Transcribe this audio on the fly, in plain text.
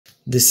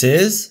This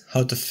is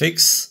how to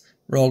fix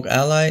ROG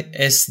Ally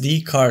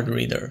SD card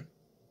reader.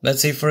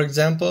 Let's say, for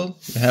example,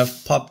 you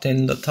have popped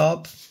in the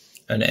top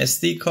an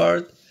SD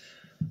card,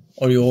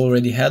 or you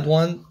already had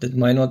one that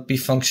might not be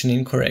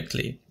functioning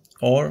correctly,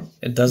 or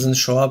it doesn't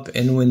show up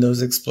in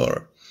Windows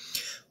Explorer.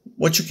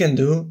 What you can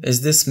do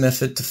is this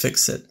method to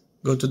fix it.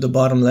 Go to the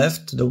bottom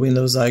left to the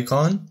Windows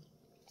icon,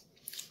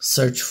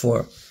 search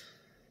for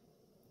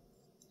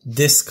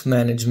Disk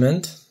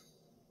Management.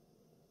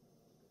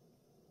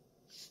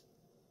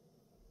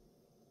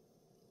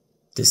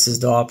 This is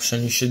the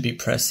option you should be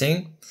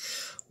pressing.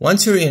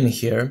 Once you're in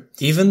here,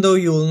 even though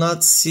you will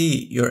not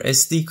see your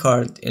SD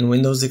card in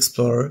Windows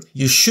Explorer,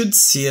 you should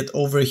see it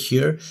over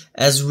here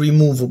as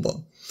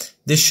removable.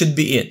 This should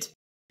be it.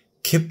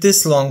 Keep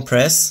this long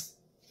press,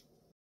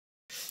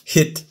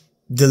 hit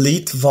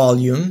Delete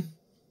Volume,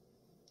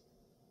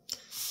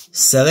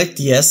 select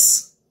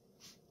Yes.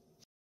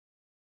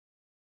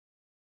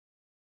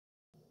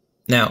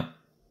 Now,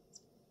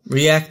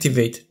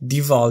 reactivate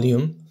the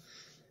volume.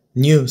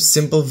 New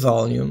simple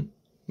volume.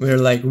 We're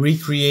like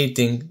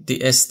recreating the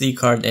SD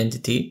card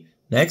entity.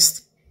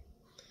 Next.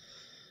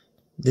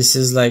 This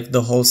is like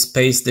the whole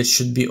space that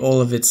should be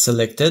all of it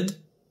selected.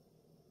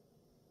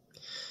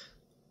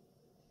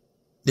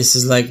 This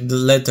is like the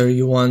letter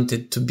you want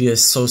it to be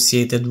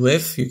associated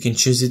with. You can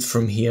choose it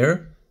from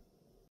here.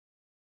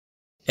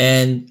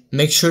 And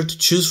make sure to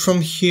choose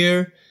from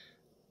here,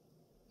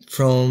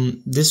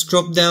 from this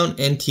drop down,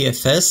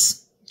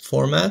 NTFS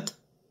format.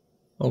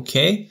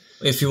 Okay.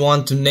 If you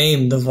want to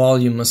name the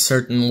volume a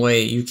certain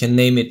way, you can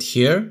name it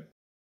here.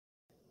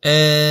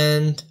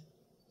 And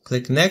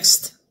click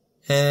Next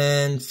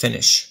and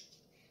Finish.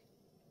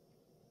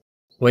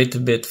 Wait a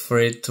bit for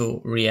it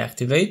to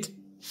reactivate.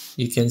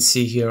 You can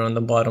see here on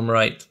the bottom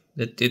right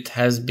that it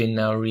has been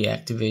now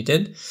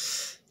reactivated.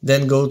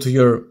 Then go to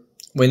your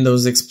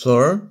Windows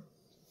Explorer.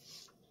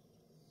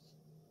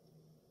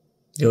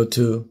 Go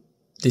to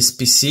this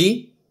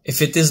PC.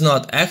 If it is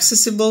not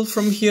accessible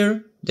from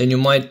here, then you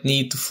might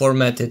need to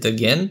format it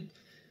again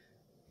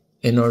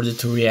in order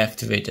to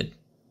reactivate it.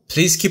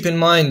 Please keep in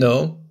mind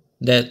though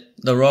that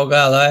the ROG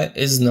Ally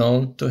is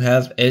known to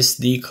have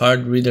SD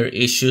card reader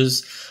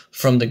issues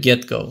from the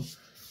get-go.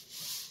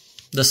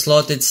 The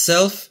slot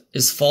itself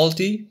is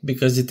faulty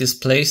because it is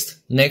placed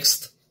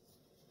next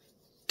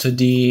to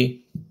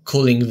the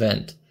cooling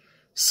vent.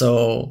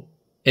 So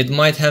it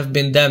might have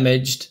been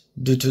damaged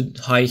due to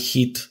high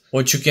heat.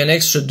 What you can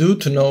extra do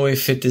to know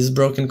if it is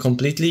broken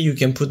completely, you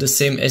can put the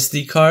same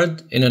SD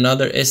card in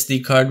another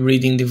SD card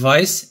reading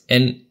device,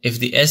 and if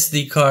the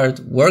SD card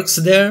works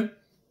there,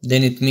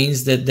 then it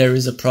means that there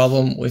is a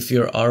problem with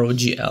your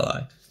ROG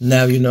Ally.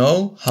 Now you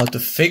know how to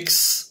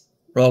fix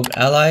ROG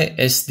Ally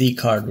SD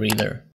card reader.